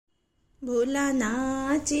भोला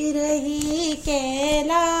नाच रही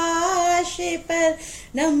कैलाश पर,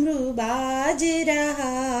 डमरू बाज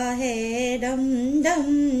रहा है डम डम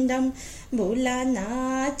डम। भोला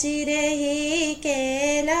नाच रहे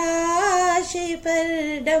कैलाश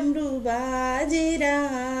पर, डमरू बाज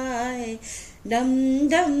रहा है डम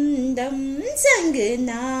डम डम। संग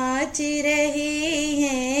नाच रहे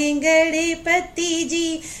हैं गणपति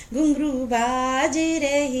जी, घुंघरू बाज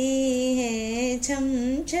रहे हैं छम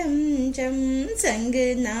छम छम। संग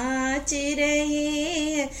नाच रहे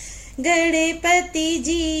हैं गणपति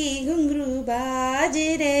जी, घुंघरू बाज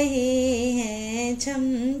रहे हैं छम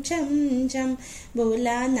छम छम।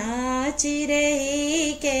 भोला नाच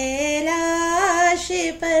रहे कैलाश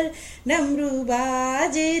पर, डमरू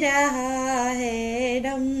बाज रहा है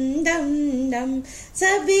डम डम डम।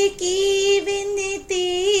 सबकी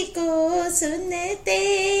विनती को सुनते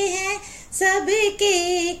हैं, सबके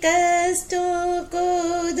कष्टों को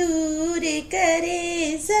दूर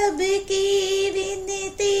करे। सबकी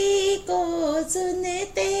विनती को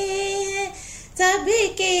सुनते हैं,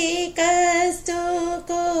 सबके कष्टों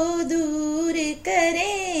को दूर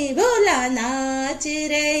करे। भोला नाच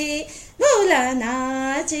रहे, भोला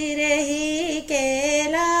नाच रहे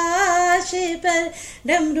कैलाश पर,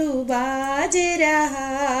 डमरू बाज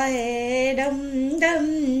रहा है डम डम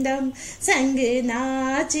डम। संग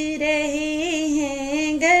नाच रहे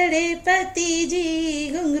हैं गणपति जी,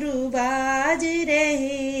 घुंघरू बाज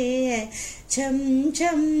रहे हैं छम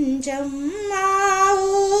छम छम।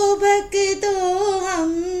 आओ भक्तों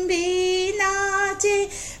हम भी नाचे,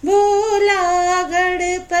 भोला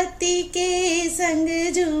गणपति के संग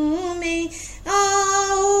झूमे।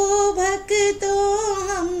 आओ भक्तों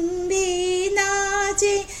हम भी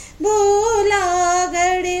नाचे, भोला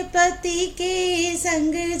गणपति के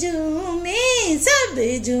संग झूमे। सब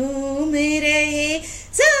झूम रहे,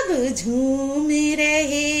 सब झूम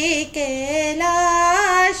रहे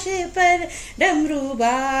कैलाश पर, डमरू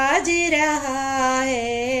बाज रहा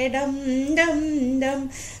है डम डम डम।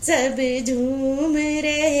 सब झूम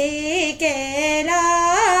रहे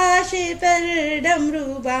कैलाश पर, डमरू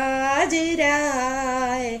बाज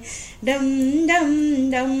रहा है डम डम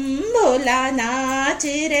डम। भोला नाच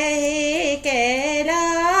रहे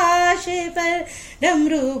कैलाश पर,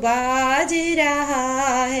 डमरू बाज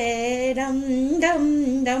रहा है डम डम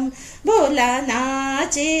डम। भोला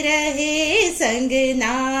नाच रहे, संग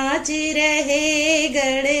नाच रहे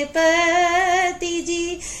गणपति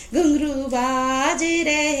जी, घुंघरू बाज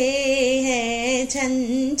रहे हैं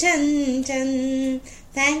छन छन छन।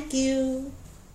 Thank you.